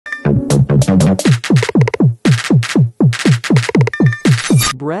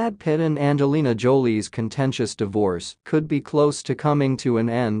Brad Pitt and Angelina Jolie's contentious divorce could be close to coming to an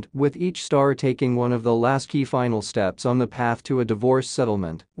end, with each star taking one of the last key final steps on the path to a divorce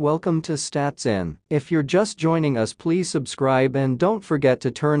settlement. Welcome to Stats In. If you're just joining us, please subscribe and don't forget to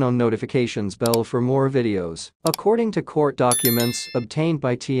turn on notifications bell for more videos. According to court documents obtained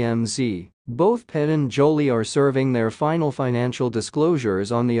by TMZ, both Pitt and Jolie are serving their final financial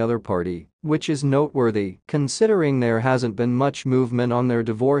disclosures on the other party, which is noteworthy considering there hasn't been much movement on their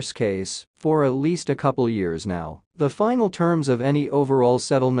divorce case for at least a couple years now. The final terms of any overall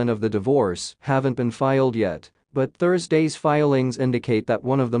settlement of the divorce haven't been filed yet, but Thursday's filings indicate that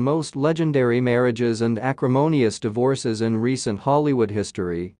one of the most legendary marriages and acrimonious divorces in recent Hollywood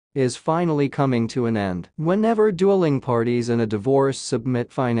history is finally coming to an end. Whenever dueling parties in a divorce submit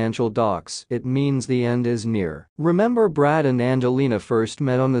financial docs, it means the end is near. Remember, Brad and Angelina first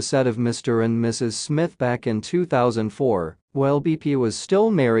met on the set of Mr. and Mrs. Smith back in 2004. While BP was still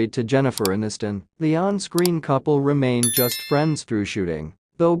married to Jennifer Aniston, the on-screen couple remained just friends through shooting.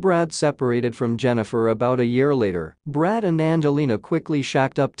 Though Brad separated from Jennifer about a year later, Brad and Angelina quickly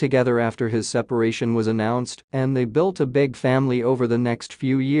shacked up together after his separation was announced, and they built a big family over the next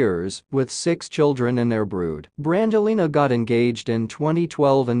few years, with 6 children in their brood. Brangelina got engaged in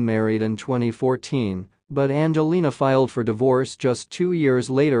 2012 and married in 2014. But Angelina filed for divorce just 2 years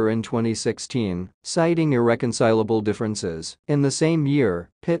later in 2016, citing irreconcilable differences. In the same year,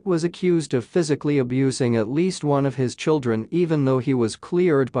 Pitt was accused of physically abusing at least one of his children, even though he was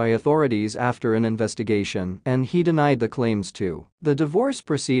cleared by authorities after an investigation, and he denied the claims too. The divorce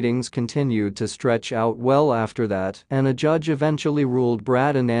proceedings continued to stretch out well after that, and a judge eventually ruled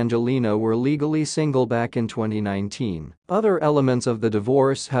Brad and Angelina were legally single back in 2019. Other elements of the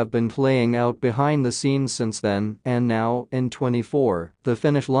divorce have been playing out behind the scenes since then, and now, in 2024, the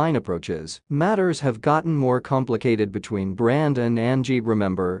finish line approaches. Matters have gotten more complicated between Brad and Angie.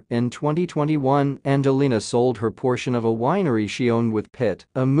 Remember, in 2021, Angelina sold her portion of a winery she owned with Pitt,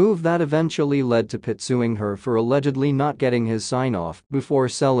 a move that eventually led to Pitt suing her for allegedly not getting his sign-off before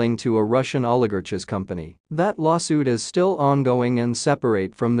selling to a Russian oligarch's company. That lawsuit is still ongoing and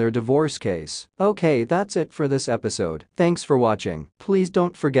separate from their divorce case. Okay, that's it for this episode. Thanks for watching. Please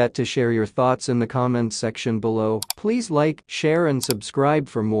don't forget to share your thoughts in the comments section below. Please like, share and subscribe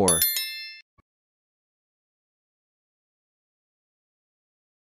for more.